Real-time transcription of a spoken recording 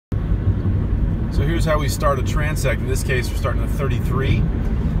So here's how we start a transect. In this case, we're starting at 33.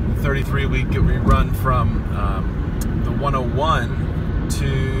 The 33 we run from the 101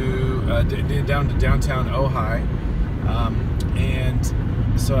 to down to downtown Ojai,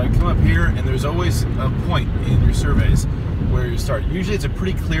 and so I come up here, and there's always a point in your surveys where you start. Usually it's a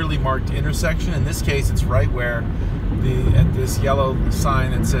pretty clearly marked intersection. In this case, it's right where at this yellow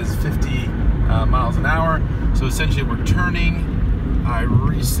sign that says 50 miles an hour. So essentially we're turning. I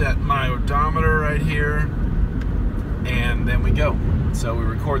reset my odometer right here, and then we go. So we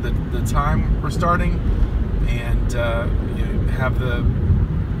record the time we're starting, and you have the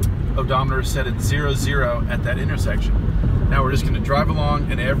odometer set at 00 at that intersection. Now we're just going to drive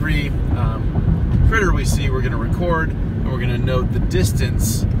along, and every critter we see we're going to record, and we're going to note the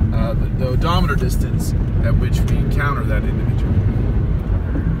distance, the odometer distance at which we encounter that individual.